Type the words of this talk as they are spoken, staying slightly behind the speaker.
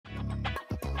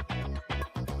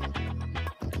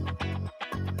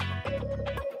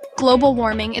Global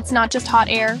Warming, It's Not Just Hot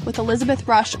Air, with Elizabeth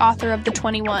Rusch, author of The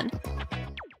 21.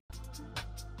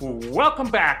 Welcome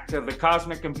back to The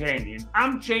Cosmic Companion.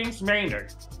 I'm James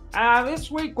Maynard. This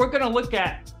week we're going to look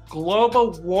at global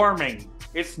warming.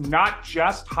 It's not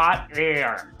just hot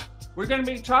air. We're going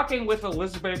to be talking with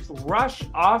Elizabeth Rusch,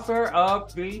 author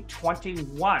of The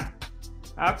 21.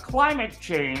 Climate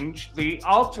change, the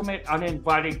ultimate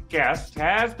uninvited guest,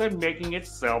 has been making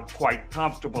itself quite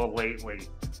comfortable lately.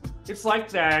 It's like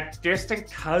that distant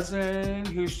cousin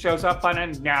who shows up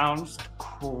unannounced,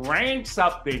 cranks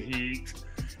up the heat,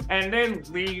 and then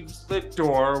leaves the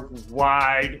door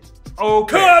wide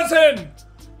open. Cousin!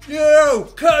 You,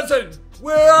 cousin!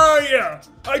 Where are you?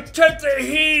 I turned the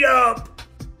heat up!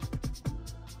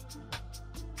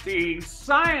 The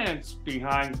science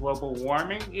behind global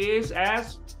warming is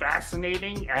as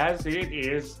fascinating as it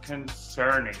is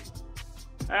concerning.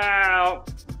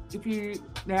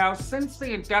 Since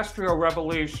the Industrial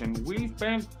Revolution, we've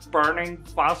been burning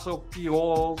fossil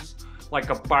fuels like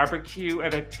a barbecue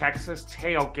at a Texas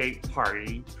tailgate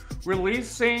party,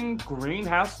 releasing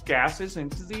greenhouse gases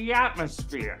into the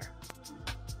atmosphere.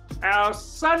 Our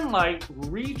sunlight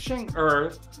reaching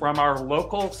Earth from our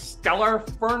local stellar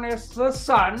furnace, the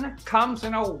sun, comes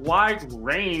in a wide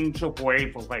range of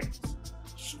wavelengths,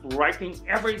 striking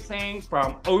everything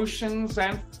from oceans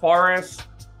and forests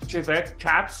to the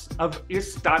cats of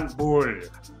Istanbul.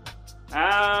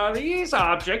 These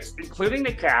objects, including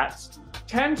the cats,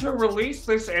 tend to release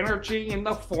this energy in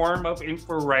the form of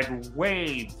infrared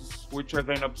waves, which are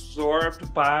then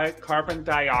absorbed by carbon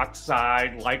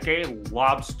dioxide like a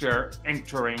lobster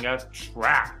entering a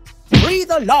trap. Free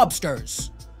the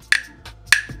lobsters!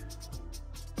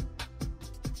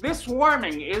 This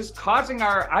warming is causing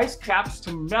our ice caps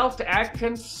to melt at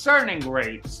concerning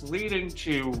rates, leading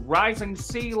to rising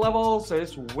sea levels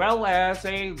as well as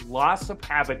a loss of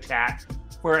habitat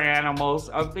for animals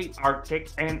of the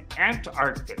Arctic and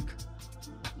Antarctic.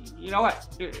 You know what?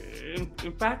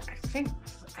 In fact, I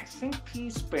think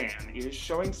P-SPAN is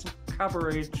showing some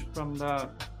coverage from the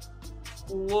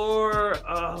floor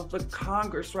of the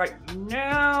Congress right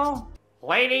now.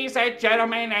 Ladies and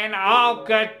gentlemen, and all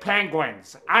good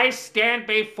penguins, I stand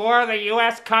before the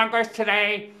U.S. Congress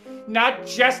today, not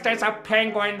just as a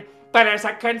penguin, but as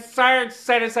a concerned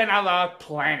citizen of the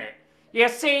planet. You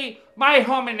see, my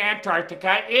home in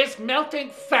Antarctica is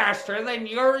melting faster than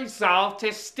your resolve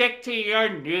to stick to your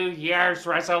New Year's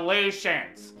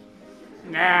resolutions.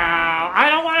 Now, I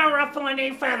don't want to ruffle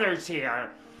any feathers here,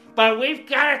 but we've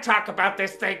got to talk about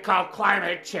this thing called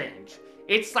climate change.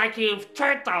 It's like you've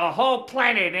turned the whole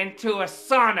planet into a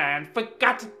sauna and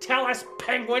forgot to tell us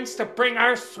penguins to bring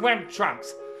our swim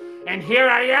trunks. And here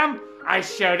I am, I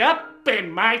showed up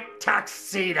in my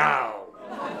tuxedo.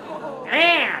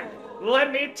 And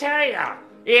let me tell ya,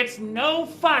 it's no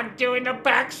fun doing a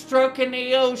backstroke in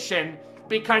the ocean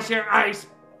because your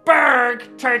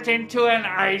iceberg turned into an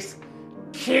ice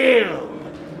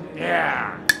cube.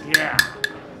 Yeah.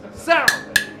 So,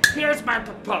 here's my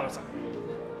proposal.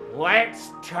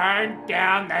 Let's turn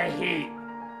down the heat.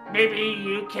 Maybe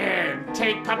you can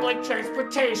take public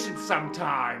transportation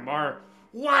sometime, or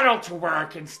waddle to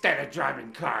work instead of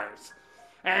driving cars.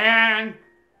 And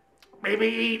maybe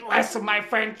eat less of my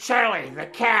friend Charlie, the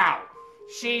cow.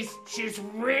 She's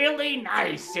really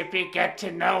nice if you get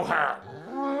to know her.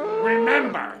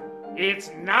 Remember,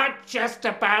 it's not just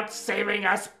about saving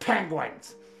us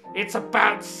penguins. It's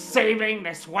about saving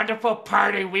this wonderful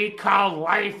party we call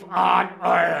life on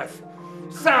Earth.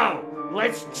 So,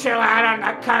 let's chill out on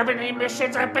the carbon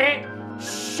emissions a bit,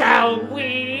 shall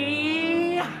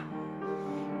we?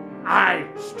 I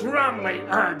strongly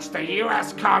urge the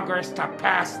U.S. Congress to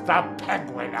pass the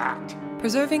Penguin Act.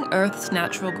 Preserving Earth's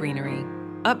natural greenery.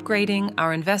 Upgrading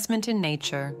our investment in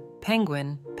nature.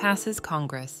 Penguin passes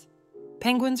Congress.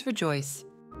 Penguins rejoice.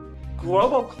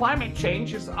 Global climate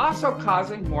change is also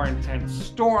causing more intense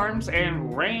storms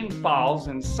and rainfalls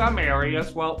in some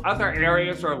areas, while other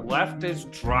areas are left as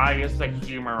dry as the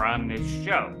humor on this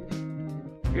show.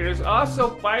 It is also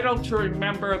vital to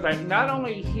remember that not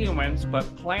only humans,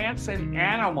 but plants and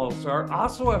animals are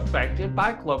also affected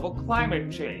by global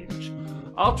climate change.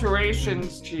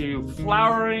 Alterations to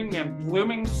flowering and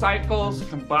blooming cycles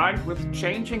combined with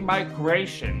changing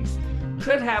migrations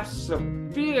could have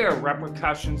severe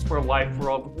repercussions for life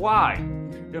worldwide.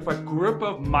 If a group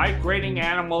of migrating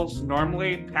animals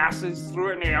normally passes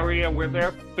through an area where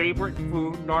their favorite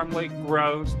food normally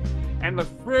grows, and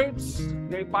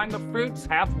they find the fruits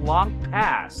have long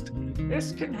passed,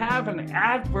 this can have an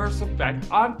adverse effect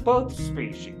on both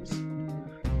species.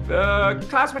 The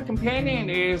Cosmic Companion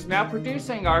is now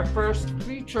producing our first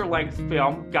feature-length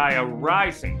film, Gaia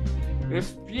Rising.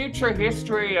 This future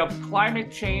history of climate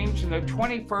change in the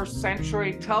 21st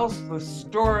century tells the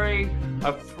story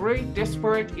of three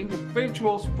disparate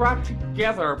individuals brought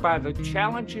together by the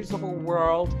challenges of a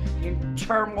world in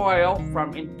turmoil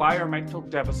from environmental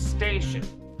devastation.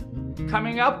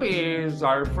 Coming up is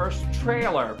our first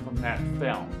trailer from that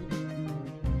film.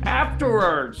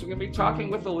 Afterwards, we're going to be talking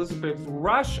with Elizabeth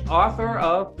Rusch, author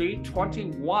of The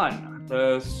 21,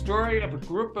 the story of a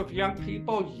group of young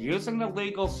people using the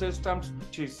legal systems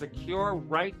to secure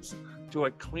rights to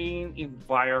a clean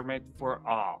environment for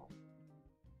all.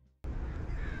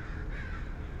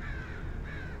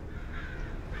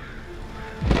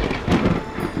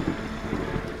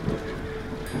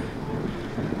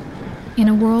 In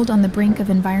a world on the brink of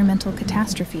environmental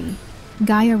catastrophe,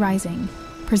 Gaia Rising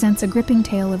presents a gripping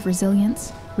tale of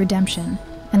resilience, redemption,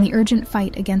 and the urgent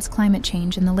fight against climate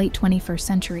change in the late 21st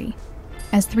century,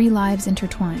 as three lives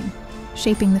intertwine,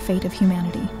 shaping the fate of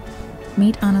humanity.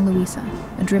 Meet Ana Luisa,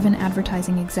 a driven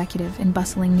advertising executive in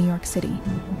bustling New York City.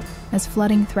 As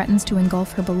flooding threatens to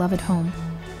engulf her beloved home,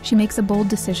 she makes a bold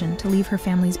decision to leave her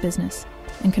family's business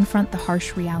and confront the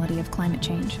harsh reality of climate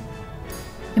change.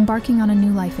 Embarking on a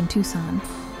new life in Tucson,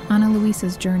 Ana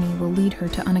Luisa's journey will lead her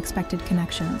to unexpected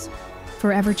connections,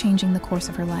 forever changing the course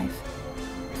of her life.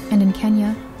 And in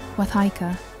Kenya,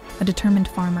 Wathaika, a determined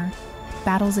farmer,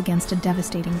 battles against a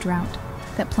devastating drought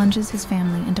that plunges his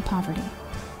family into poverty.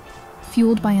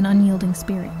 Fueled by an unyielding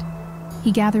spirit,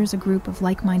 he gathers a group of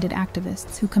like-minded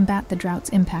activists who combat the drought's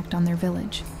impact on their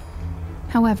village.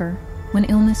 However, when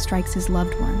illness strikes his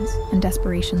loved ones and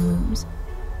desperation looms,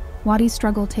 Wadi's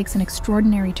struggle takes an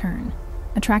extraordinary turn,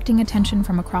 attracting attention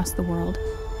from across the world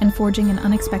and forging an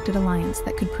unexpected alliance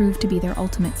that could prove to be their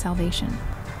ultimate salvation.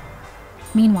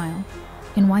 Meanwhile,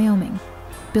 in Wyoming,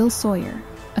 Bill Sawyer,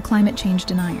 a climate change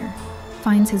denier,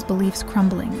 finds his beliefs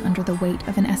crumbling under the weight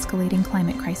of an escalating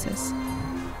climate crisis.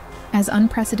 As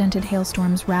unprecedented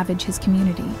hailstorms ravage his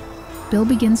community, Bill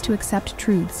begins to accept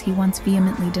truths he once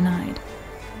vehemently denied.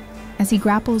 As he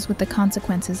grapples with the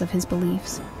consequences of his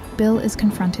beliefs, Bill is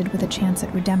confronted with a chance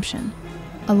at redemption,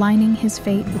 aligning his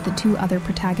fate with the two other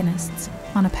protagonists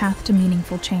on a path to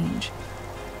meaningful change.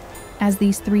 As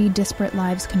these three disparate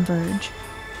lives converge,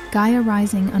 Gaia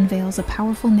Rising unveils a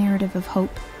powerful narrative of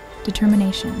hope,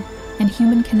 determination, and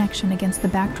human connection against the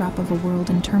backdrop of a world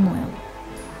in turmoil.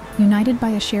 United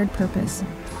by a shared purpose,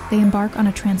 they embark on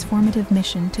a transformative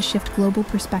mission to shift global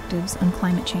perspectives on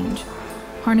climate change,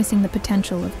 harnessing the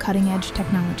potential of cutting-edge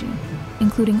technology,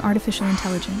 including artificial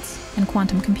intelligence and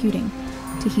quantum computing,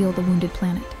 to heal the wounded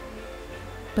planet.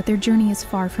 But their journey is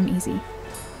far from easy.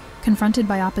 Confronted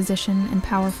by opposition and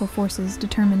powerful forces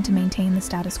determined to maintain the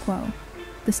status quo,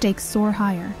 the stakes soar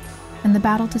higher, and the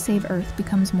battle to save Earth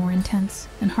becomes more intense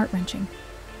and heart-wrenching.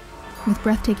 With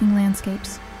breathtaking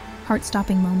landscapes,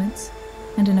 heart-stopping moments,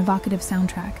 and an evocative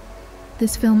soundtrack,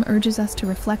 this film urges us to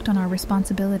reflect on our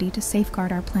responsibility to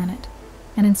safeguard our planet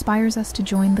and inspires us to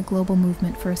join the global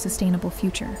movement for a sustainable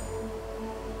future.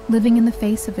 Living in the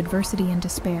face of adversity and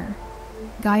despair,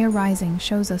 Gaia Rising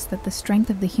shows us that the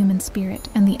strength of the human spirit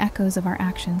and the echoes of our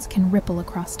actions can ripple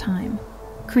across time,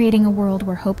 creating a world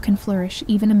where hope can flourish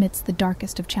even amidst the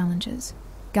darkest of challenges.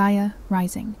 Gaia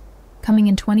Rising, coming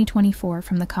in 2024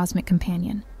 from the Cosmic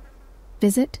Companion.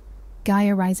 Visit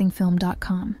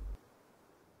GaiaRisingFilm.com.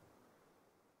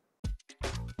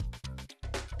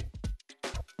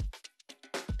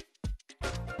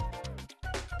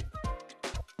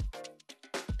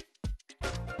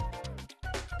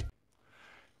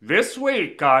 This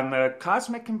week on the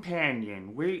Cosmic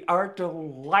Companion, we are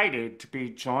delighted to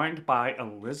be joined by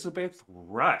Elizabeth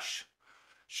Rusch.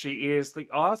 She is the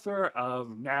author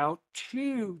of now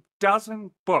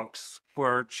 24 books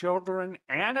for children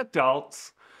and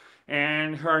adults,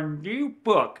 and her new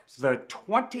book, The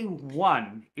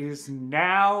 21, is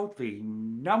now the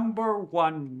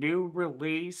 #1 new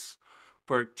release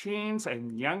for teens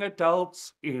and young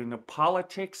adults in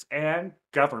politics and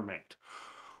government.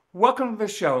 Welcome to the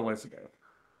show, Elizabeth.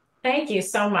 Thank you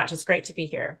so much. It's great to be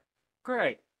here.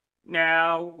 Great.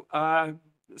 Now,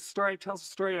 the story tells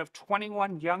the story of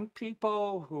 21 young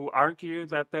people who argue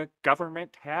that the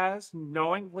government has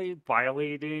knowingly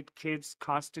violated kids'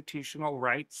 constitutional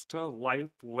rights to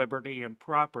life, liberty, and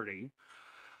property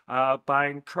by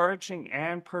encouraging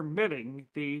and permitting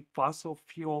the fossil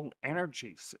fuel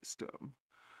energy system.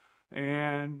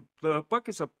 And the book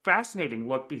is a fascinating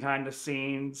look behind the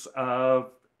scenes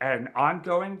of an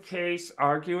ongoing case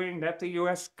arguing that the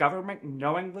U.S. government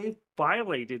knowingly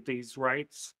violated these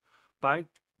rights by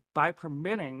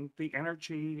permitting the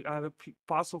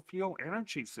fossil fuel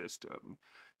energy system.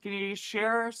 Can you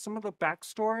share some of the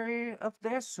backstory of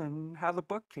this and how the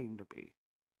book came to be?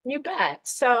 You bet.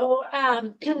 So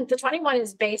the 21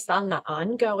 is based on the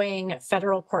ongoing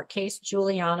federal court case,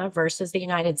 Juliana versus the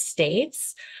United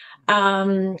States.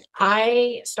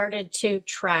 I started to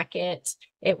track it.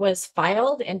 It was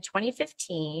filed in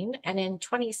 2015, and in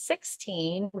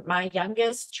 2016, my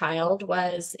youngest child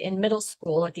was in middle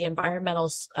school at the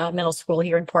environmental middle school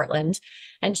here in Portland,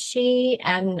 and she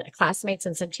and classmates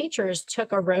and some teachers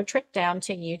took a road trip down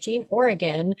to Eugene,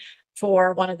 Oregon,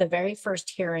 for one of the very first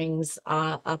hearings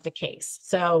of the case.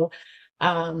 So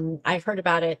I heard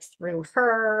about it through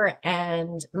her,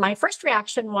 and my first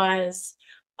reaction was,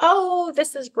 oh,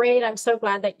 this is great. I'm so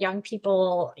glad that young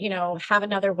people, have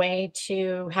another way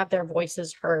to have their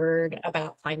voices heard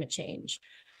about climate change.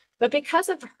 But because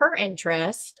of her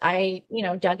interest, I,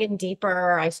 dug in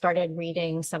deeper. I started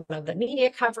reading some of the media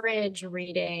coverage,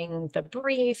 reading the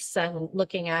briefs, and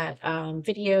looking at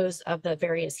videos of the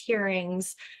various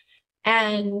hearings.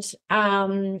 And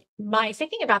my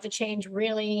thinking about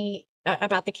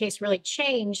about the case really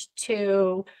changed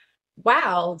to,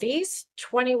 wow, these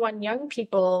 21 young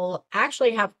people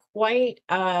actually have quite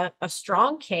a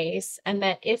strong case, and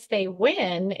that if they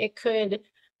win, it could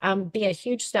be a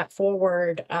huge step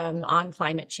forward on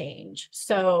climate change.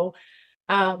 So,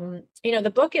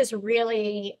 the book is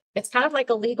it's kind of like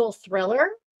a legal thriller.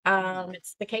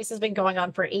 The case has been going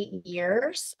on for 8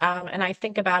 years. And I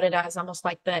think about it as almost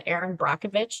like the Aaron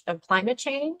Brockovich of climate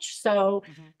change. So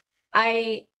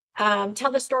I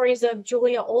tell the stories of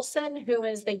Julia Olson, who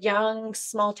is the young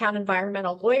small town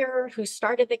environmental lawyer who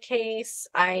started the case.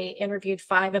 I interviewed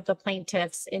 5 of the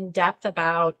plaintiffs in depth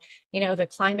about, the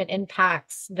climate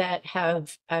impacts that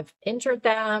have injured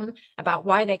them, about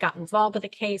why they got involved with the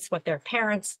case, what their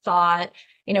parents thought,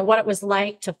 what it was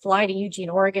like to fly to Eugene,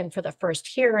 Oregon for the first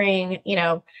hearing.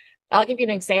 I'll give you an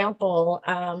example.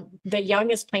 The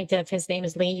youngest plaintiff, his name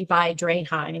is Levi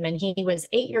Draheim, and he was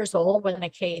 8 years old when the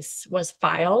case was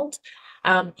filed.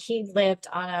 He lived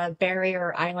on a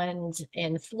barrier island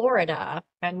in Florida.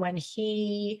 And when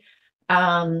he,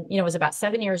 was about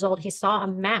 7 years old, he saw a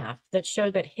map that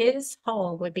showed that his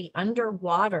home would be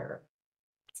underwater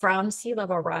from sea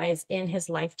level rise in his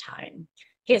lifetime.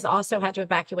 He has also had to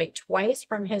evacuate twice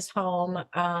from his home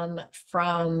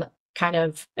from kind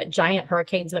of giant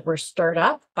hurricanes that were stirred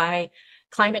up by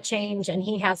climate change. And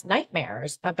he has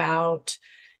nightmares about,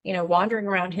 wandering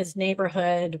around his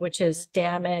neighborhood, which is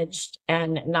damaged,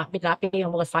 and not being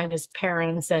able to find his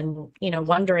parents, and,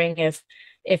 wondering if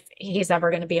he's ever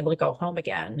going to be able to go home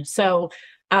again. So,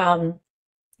 I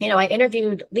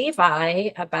interviewed Levi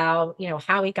about,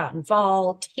 how he got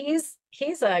involved. He's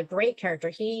a great character.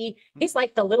 He's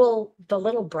like the little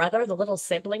brother, the little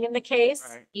sibling in the case.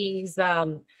 Right. He's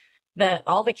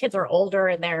all the kids are older,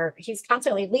 and he's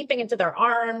constantly leaping into their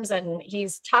arms, and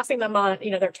he's tossing them on,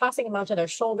 they're tossing him onto their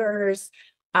shoulders.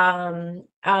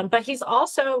 But he's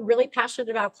also really passionate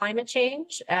about climate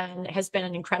change and has been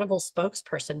an incredible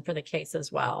spokesperson for the case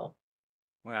as well.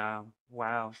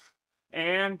 Wow.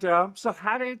 And so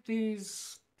how did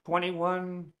these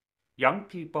 21 young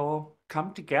people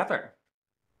come together?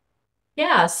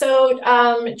 Yeah, so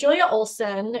Julia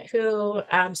Olson, who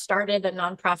started the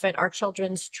nonprofit Our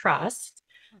Children's Trust,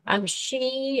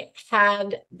 she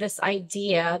had this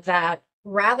idea that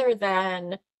rather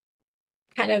than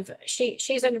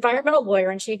she's an environmental lawyer,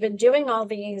 and she'd been doing all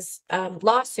these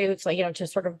lawsuits, to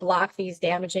sort of block these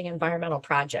damaging environmental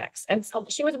projects. And so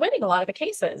she was winning a lot of the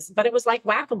cases, but it was like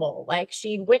whack-a-mole. Like,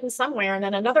 she'd win somewhere and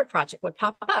then another project would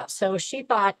pop up. So she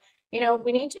thought,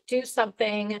 we need to do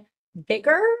something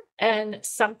bigger and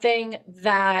something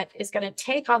that is going to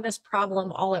take on this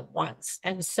problem all at once.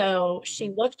 And so she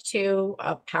looked to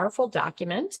a powerful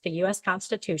document, the US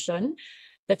Constitution.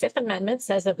 The Fifth Amendment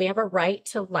says that we have a right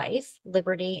to life,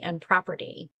 liberty, and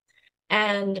property.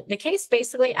 And the case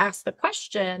basically asks the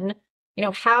question,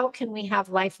 how can we have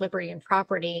life, liberty, and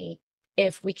property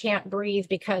if we can't breathe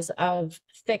because of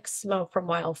thick smoke from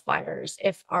wildfires,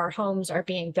 if our homes are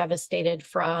being devastated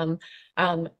from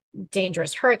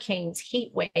dangerous hurricanes,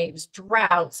 heat waves,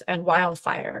 droughts, and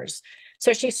wildfires?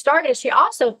 So she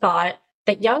also thought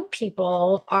that young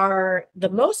people are the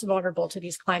most vulnerable to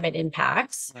these climate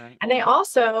impacts. Right. And they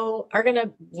also are going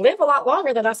to live a lot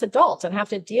longer than us adults and have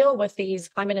to deal with these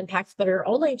climate impacts that are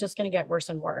only just going to get worse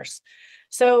and worse.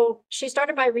 So she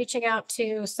started by reaching out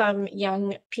to some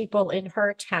young people in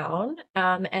her town,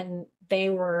 and they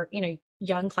were,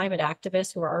 young climate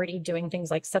activists who were already doing things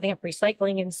like setting up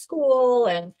recycling in school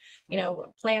and,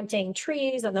 planting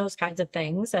trees and those kinds of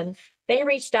things. And they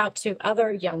reached out to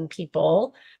other young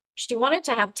people. She wanted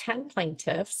to have 10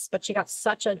 plaintiffs, but she got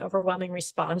such an overwhelming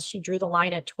response. She drew the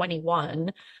line at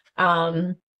 21.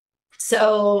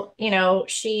 So,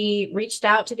 she reached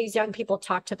out to these young people,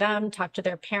 talked to them, talked to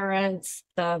their parents.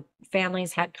 The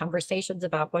families had conversations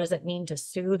about what does it mean to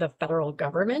sue the federal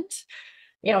government?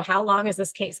 How long is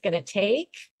this case going to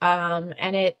take?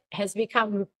 And it has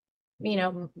become,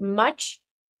 a much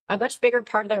bigger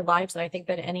part of their lives than I think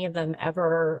that any of them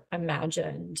ever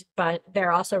imagined. But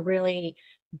they're also really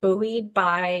buoyed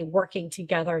by working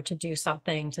together to do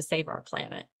something to save our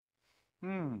planet.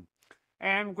 Hmm.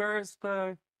 And where's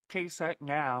the case at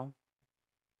now?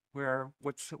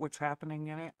 What's happening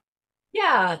in it?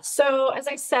 Yeah. So as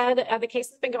I said, the case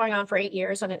has been going on for 8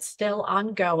 years and it's still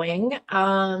ongoing.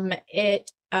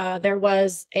 There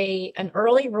was an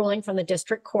early ruling from the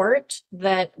district court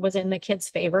that was in the kids'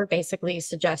 favor, basically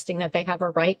suggesting that they have a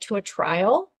right to a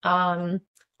trial on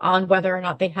whether or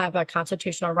not they have a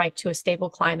constitutional right to a stable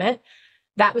climate.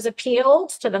 That was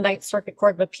appealed to the Ninth Circuit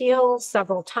Court of Appeals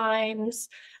several times.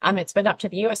 It's been up to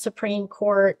the U.S. Supreme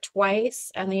Court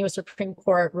twice, and the U.S. Supreme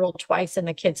Court ruled twice in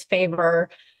the kids' favor.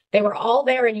 They were all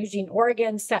there in Eugene,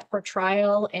 Oregon, set for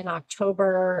trial in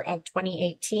October of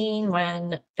 2018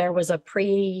 when there was a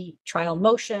pre-trial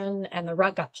motion and the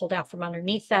rug got pulled out from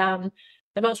underneath them.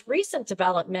 The most recent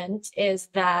development is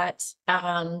that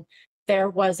there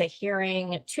was a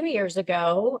hearing 2 years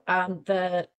ago.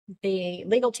 The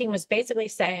legal team was basically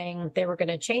saying they were going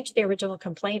to change the original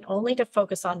complaint only to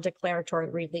focus on declaratory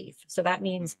relief. So that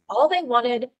means all they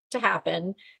wanted to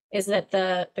happen is that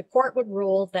the court would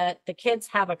rule that the kids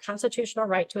have a constitutional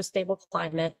right to a stable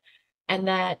climate and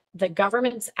that the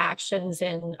government's actions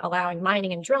in allowing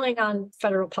mining and drilling on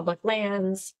federal public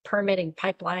lands, permitting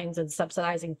pipelines and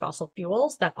subsidizing fossil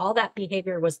fuels, that all that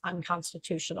behavior was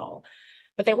unconstitutional.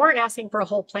 But they weren't asking for a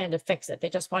whole plan to fix it. They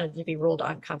just wanted to be ruled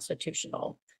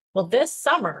unconstitutional. Well, this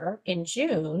summer in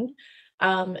June,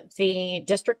 the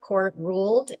district court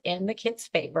ruled in the kids'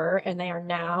 favor, and they are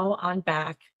now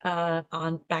back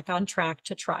on track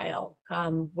to trial,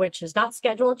 which is not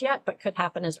scheduled yet, but could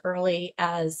happen as early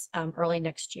as early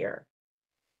next year.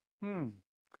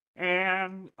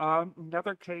 And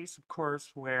another case, of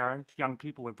course, where young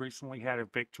people have recently had a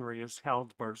victory is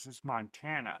Held versus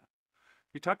Montana.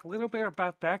 You talk a little bit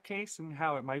about that case and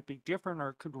how it might be different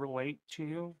or could relate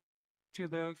to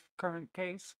the current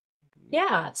case?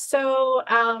 Yeah. So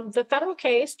the federal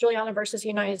case, Juliana versus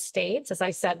United States, as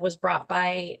I said, was brought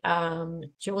by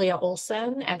Julia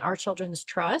Olson and Our Children's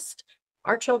Trust.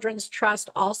 Our Children's Trust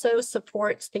also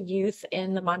supports the youth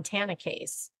in the Montana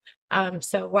case.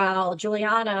 So while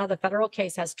Juliana, the federal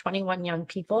case, has 21 young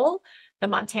people, the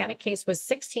Montana case was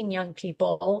 16 young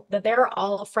people, that they're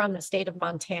all from the state of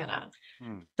Montana.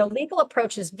 The legal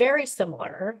approach is very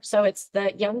similar. So it's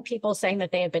the young people saying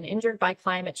that they have been injured by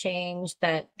climate change,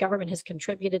 that government has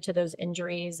contributed to those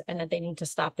injuries, and that they need to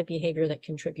stop the behavior that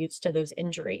contributes to those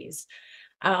injuries.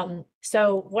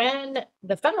 So when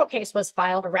the federal case was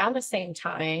filed around the same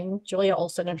time, Julia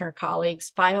Olson and her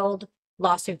colleagues filed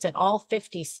lawsuits in all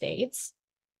 50 states.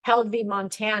 Held v.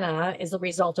 Montana is a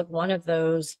result of one of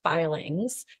those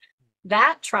filings.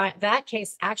 That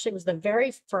case actually was the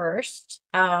very first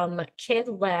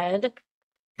kid-led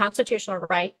constitutional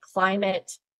right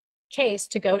climate case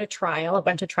to go to trial. It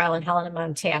went to trial in Helena,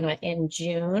 Montana in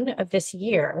June of this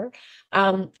year.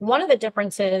 One of the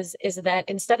differences is that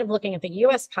instead of looking at the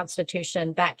US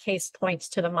Constitution, that case points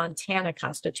to the Montana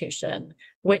Constitution,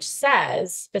 which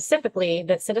says specifically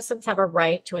that citizens have a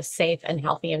right to a safe and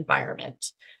healthy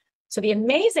environment. So the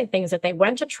amazing thing is that they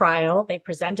went to trial, they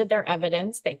presented their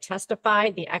evidence, they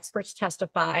testified, the experts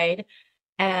testified,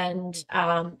 and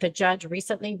the judge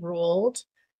recently ruled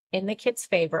in the kids'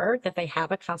 favor that they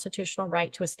have a constitutional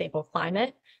right to a stable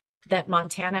climate, that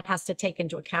Montana has to take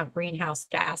into account greenhouse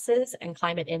gases and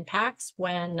climate impacts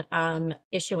when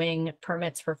issuing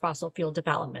permits for fossil fuel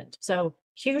development. So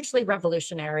hugely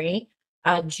revolutionary,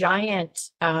 a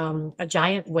giant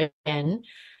win.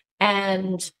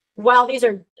 And while these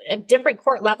are at different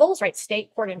court levels, right,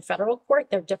 state court and federal court,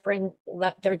 they're different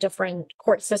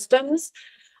court systems.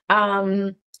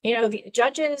 The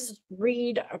judges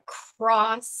read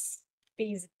across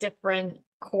these different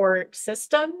court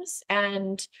systems,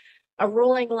 and a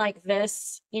ruling like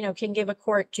this, can give a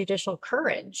court judicial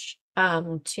courage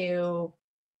to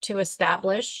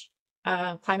establish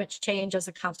climate change as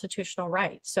a constitutional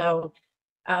right. So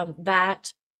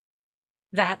that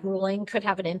ruling could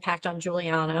have an impact on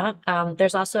Juliana.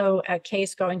 There's also a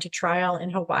case going to trial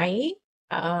in Hawaii.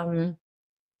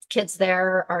 Kids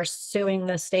there are suing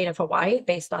the state of Hawaii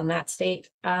based on that state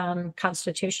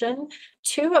constitution.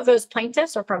 Two of those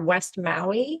plaintiffs are from West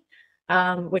Maui,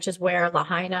 which is where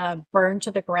Lahaina burned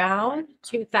to the ground.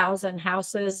 2,000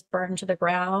 houses burned to the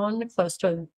ground, close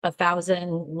to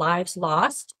 1,000 lives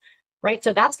lost. right?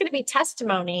 So that's going to be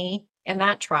testimony in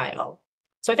that trial.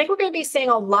 So I think we're going to be seeing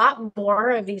a lot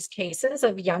more of these cases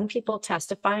of young people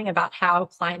testifying about how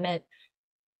climate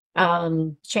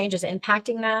change is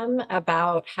impacting them,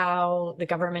 about how the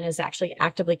government is actually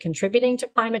actively contributing to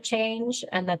climate change,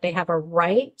 and that they have a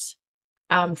right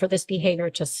for this behavior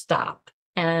to stop.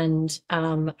 And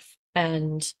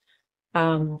that's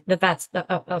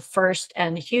a first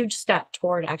and huge step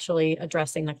toward actually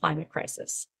addressing the climate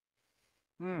crisis.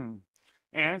 And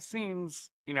it seems,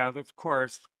 of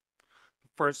course, the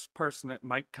first person that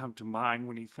might come to mind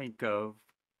when you think of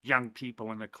young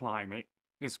people in the climate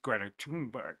is Greta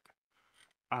Thunberg.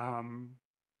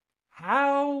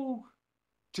 How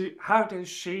does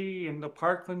she and the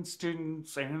Parkland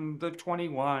students and the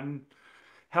 21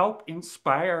 help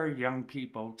inspire young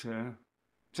people to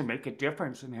make a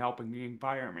difference in helping the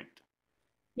environment?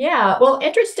 Yeah, well,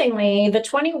 interestingly, the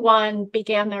 21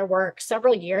 began their work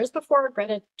several years before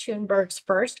Greta Thunberg's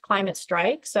first climate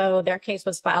strike. So their case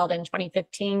was filed in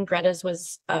 2015. Greta's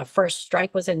first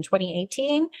strike was in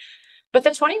 2018. But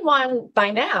the 21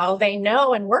 by now, they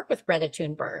know and work with Greta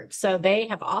Thunberg. So they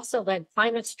have also led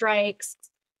climate strikes.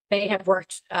 They have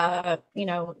worked,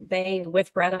 they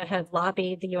with Greta have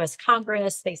lobbied the US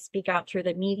Congress. They speak out through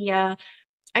the media.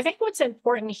 I think what's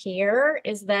important here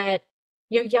is that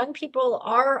young people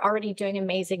are already doing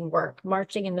amazing work,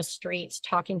 marching in the streets,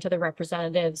 talking to the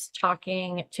representatives,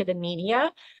 talking to the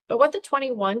media. But what the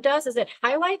 21 does is it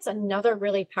highlights another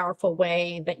really powerful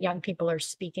way that young people are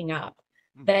speaking up,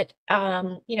 that,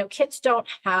 kids don't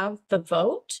have the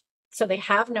vote, so they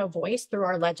have no voice through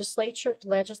our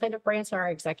legislative branch and our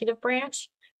executive branch.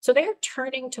 So they are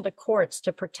turning to the courts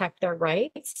to protect their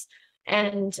rights.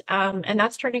 And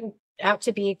that's turning out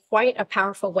to be quite a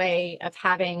powerful way of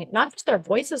having not just their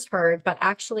voices heard, but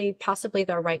actually possibly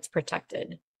their rights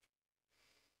protected.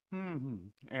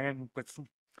 And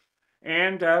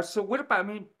so what about,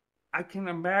 I can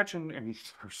imagine,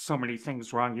 there's so many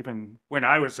things wrong even when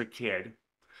I was a kid,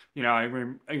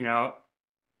 and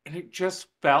it just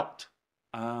felt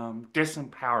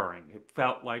disempowering. It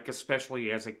felt like,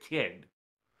 especially as a kid,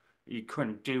 you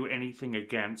couldn't do anything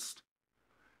against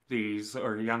these,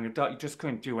 or young adult, you just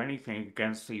couldn't do anything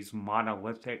against these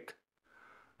monolithic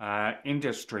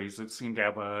industries that seem to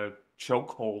have a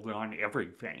chokehold on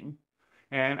everything.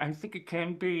 And I think it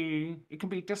can be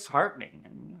disheartening.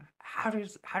 And how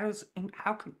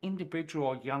can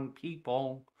individual young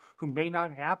people who may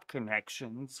not have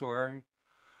connections or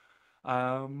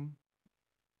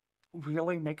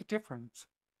really make a difference?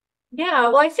 Yeah,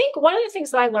 well, I think one of the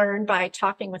things that I learned by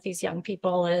talking with these young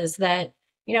people is that,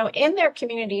 in their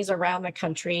communities around the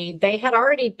country, they had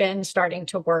already been starting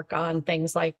to work on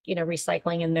things like,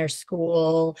 recycling in their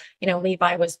school.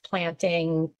 Levi was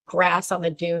planting grass on the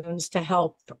dunes to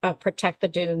help protect the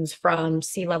dunes from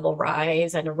sea level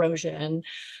rise and erosion.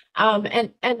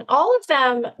 And all of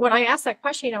them, when I asked that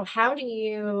question, how do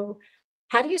you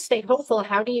stay hopeful?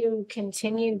 How do you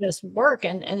continue this work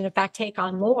and in fact take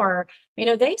on more?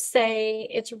 They say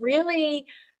it's really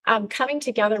coming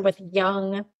together with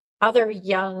other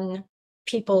young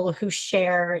people who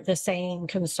share the same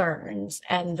concerns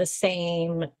and the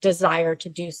same desire to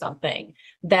do something.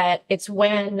 That it's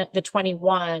when the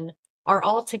 21 are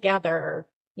all together,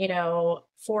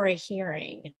 for a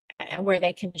hearing, where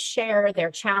they can share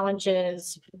their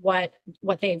challenges, what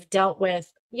they've dealt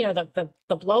with, the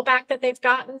blowback that they've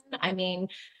gotten. Jaden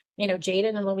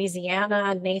in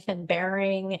Louisiana, Nathan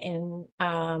Bering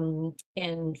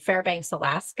in Fairbanks,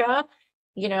 Alaska,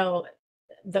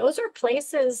 those are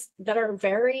places that are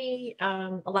very,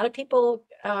 a lot of people,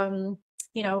 earn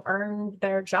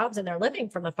their jobs and their living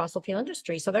from the fossil fuel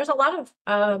industry. So there's a lot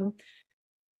of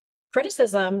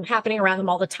criticism happening around them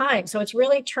all the time. So it's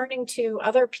really turning to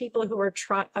other people who are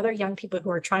other young people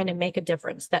who are trying to make a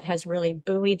difference that has really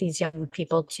buoyed these young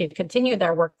people to continue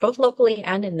their work, both locally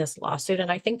and in this lawsuit.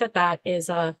 And I think that is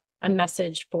a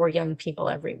message for young people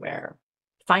everywhere.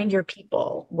 Find your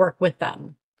people, work with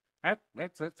them.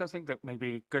 That's I think that may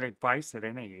be good advice at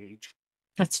any age.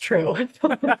 That's true. I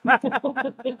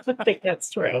think that's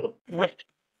true.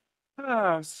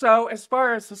 So as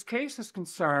far as this case is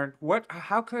concerned,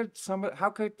 how could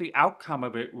the outcome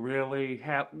of it really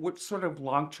have, what sort of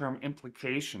long-term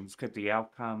implications could the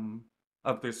outcome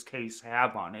of this case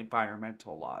have on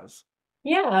environmental laws?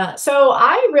 Yeah, so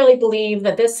I really believe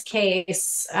that this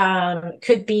case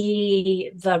could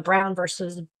be the Brown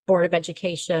versus Board of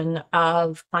Education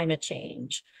of climate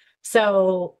change.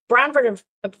 So Brown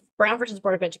versus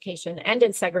Board of Education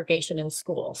ended segregation in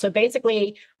school. So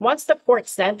basically, once the court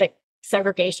said that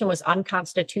segregation was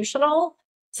unconstitutional,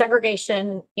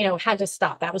 segregation, had to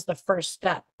stop. That was the first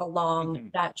step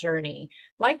along that journey.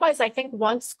 Likewise, I think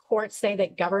once courts say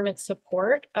that government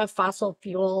support of fossil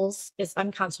fuels is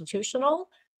unconstitutional,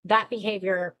 that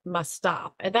behavior must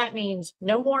stop. And that means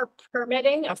no more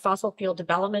permitting of fossil fuel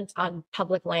development on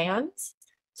public lands.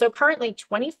 So currently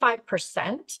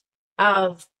 25%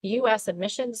 of US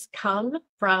emissions come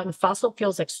from fossil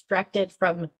fuels extracted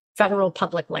from federal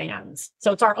public lands.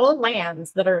 So it's our own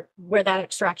lands that are where that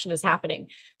extraction is happening.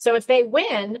 So if they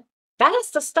win, that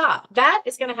has to stop. That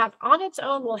is going to have on its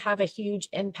own will have a huge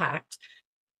impact.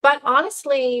 But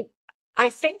honestly, I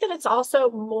think that it's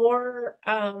also more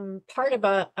part of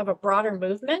a broader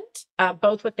movement,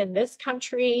 both within this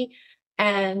country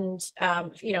and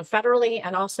federally,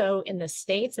 and also in the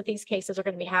states that these cases are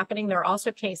going to be happening. There are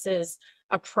also cases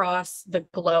across the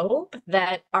globe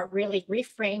that are really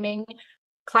reframing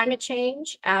climate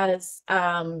change as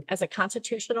a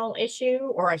constitutional issue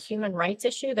or a human rights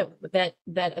issue,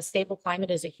 that a stable climate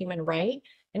is a human right.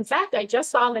 In fact, I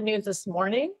just saw on the news this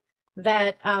morning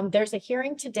that there's a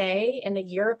hearing today in the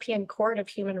European Court of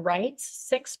Human Rights.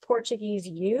 6 Portuguese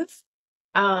youth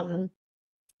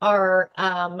are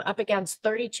up against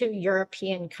 32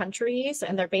 European countries,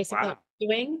 and they're basically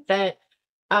arguing that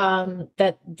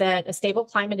that a stable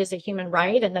climate is a human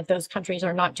right, and that those countries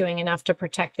are not doing enough to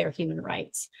protect their human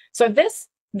rights. So this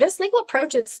legal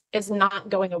approach is not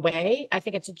going away. I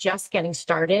think it's just getting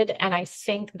started, and I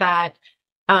think that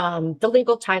the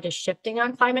legal tide is shifting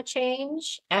on climate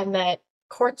change, and that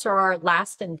courts are our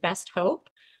last and best hope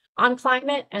on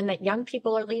climate, and that young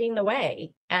people are leading the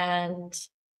way, and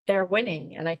they're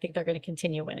winning, and I think they're going to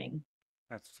continue winning.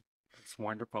 That's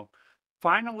wonderful.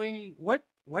 Finally, what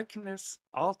can this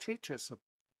all teach us,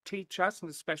 and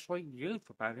especially youth,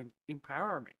 about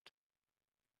empowerment?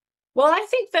 Well, I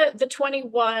think that the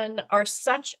 21 are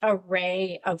such a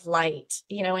ray of light,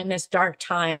 in this dark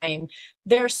time.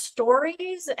 Their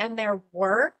stories and their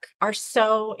work are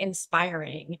so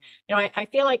inspiring. I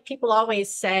feel like people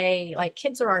always say, like,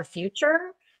 kids are our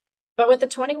future. But what the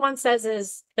 21 says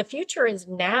is the future is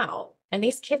now. And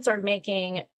these kids are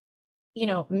making,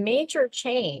 major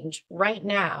change right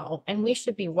now. And we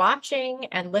should be watching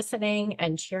and listening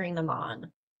and cheering them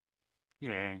on.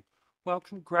 Yay. Well,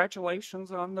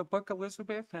 congratulations on the book,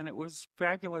 Elizabeth, and it was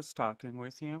fabulous talking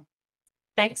with you.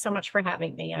 Thanks so much for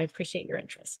having me. I appreciate your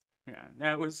interest. Yeah,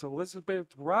 that was Elizabeth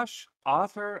Rusch,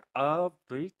 author of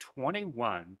The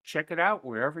 21. Check it out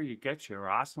wherever you get your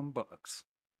awesome books.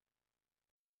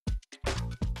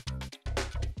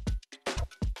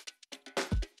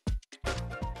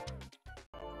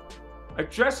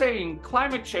 Addressing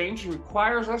climate change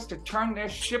requires us to turn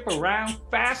this ship around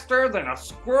faster than a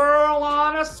squirrel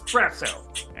on espresso,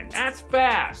 and that's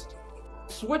fast.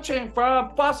 Switching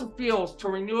from fossil fuels to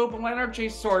renewable energy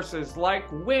sources like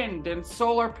wind and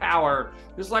solar power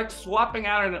is like swapping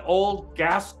out an old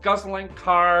gas-guzzling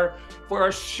car for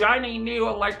a shiny new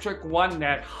electric one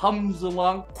that hums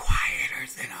along quieter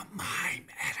than a mime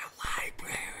at a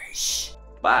library.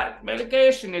 But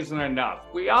mitigation isn't enough.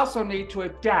 We also need to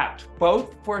adapt,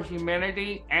 both for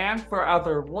humanity and for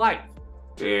other life.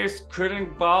 This could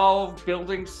involve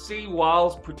building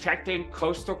seawalls, protecting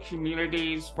coastal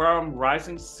communities from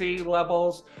rising sea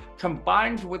levels,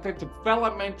 combined with the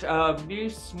development of new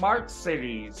smart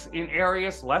cities in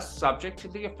areas less subject to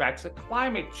the effects of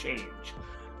climate change.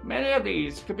 Many of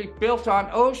these could be built on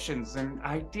oceans, an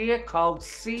idea called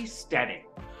seasteading.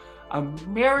 A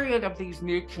myriad of these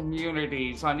new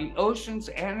communities on the oceans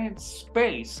and in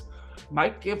space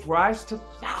might give rise to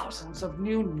thousands of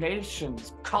new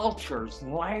nations, cultures,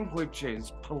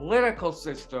 languages, political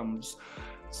systems,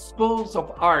 schools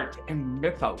of art, and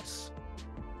mythos.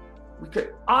 We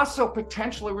could also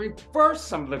potentially reverse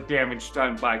some of the damage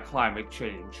done by climate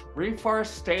change.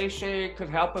 Reforestation could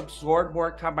help absorb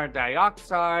more carbon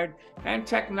dioxide, and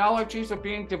technologies are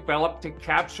being developed to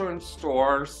capture and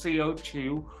store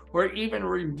CO2 or even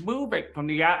remove it from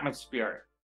the atmosphere.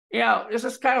 This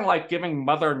is kind of like giving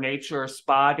Mother Nature a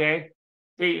spa day.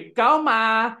 Here you go,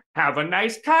 Ma. Have a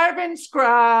nice carbon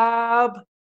scrub.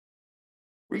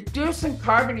 Reducing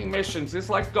carbon emissions is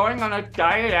like going on a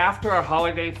diet after a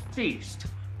holiday feast.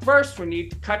 First, we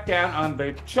need to cut down on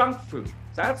the junk food.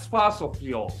 That's fossil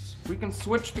fuels. We can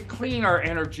switch to cleaner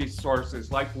energy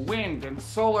sources like wind and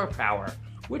solar power,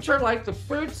 which are like the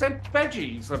fruits and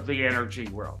veggies of the energy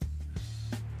world.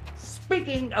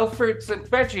 Speaking of fruits and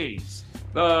veggies,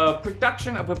 the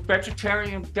production of a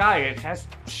vegetarian diet has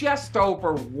just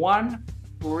over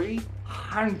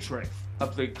 1/300th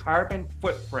of the carbon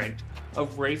footprint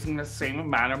of raising the same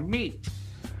amount of meat.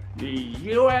 The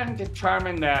UN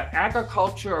determined that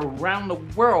agriculture around the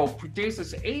world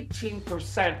produces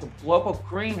 18% of global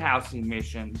greenhouse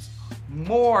emissions,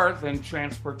 more than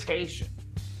transportation.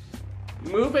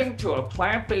 Moving to a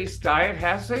plant-based diet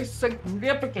has a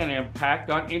significant impact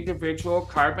on individual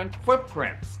carbon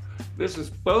footprints. This is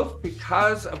both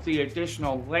because of the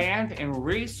additional land and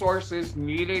resources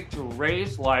needed to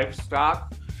raise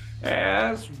livestock,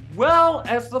 as well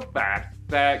as the fact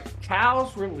that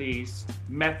cows release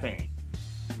methane.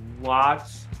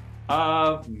 Lots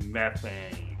of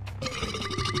methane.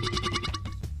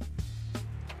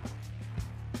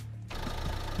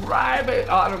 Private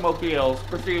automobiles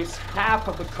produce half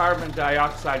of the carbon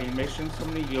dioxide emissions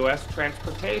from the U.S.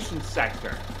 transportation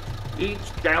sector. Each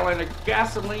gallon of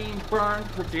gasoline burned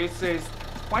produces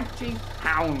 20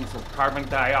 pounds of carbon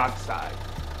dioxide.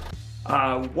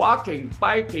 Walking,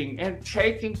 biking, and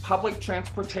taking public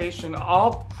transportation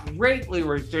all greatly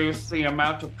reduce the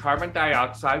amount of carbon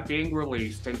dioxide being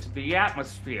released into the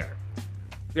atmosphere.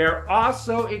 There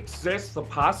also exists the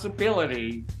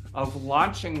possibility of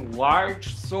launching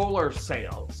large solar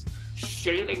sails,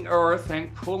 shading Earth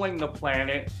and cooling the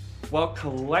planet while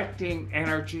collecting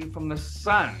energy from the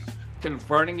sun,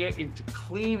 converting it into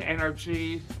clean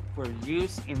energy for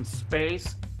use in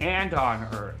space and on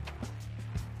Earth.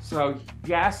 So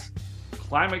yes,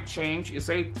 climate change is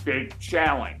a big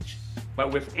challenge,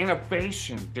 but with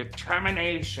innovation,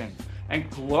 determination, and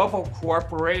global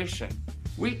cooperation,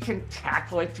 we can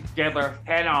tackle it together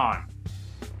head on.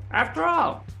 After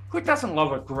all, who doesn't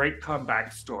love a great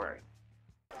comeback story?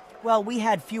 Well, we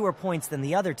had fewer points than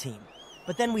the other team,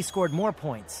 but then we scored more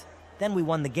points. Then we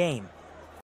won the game.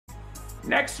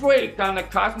 Next week on The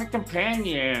Cosmic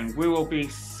Companion, we will be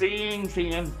seeing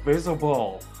the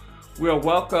invisible. We'll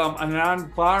welcome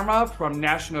Anand Varma from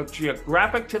National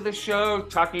Geographic to the show,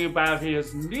 talking about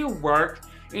his new work,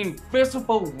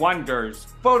 Invisible Wonders,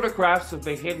 Photographs of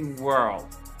the Hidden World.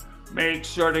 Make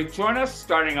sure to join us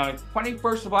starting on the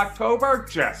 21st of October,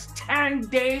 just 10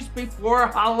 days before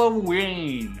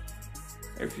Halloween.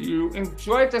 If you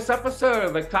enjoyed this episode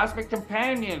of The Cosmic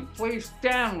Companion, please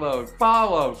download,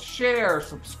 follow, share,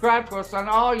 subscribe to us on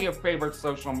all your favorite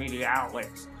social media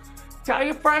outlets. Tell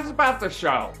your friends about the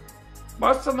show.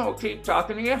 Most of them will keep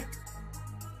talking to you.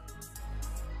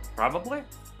 Probably.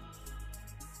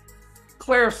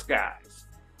 Clear skies.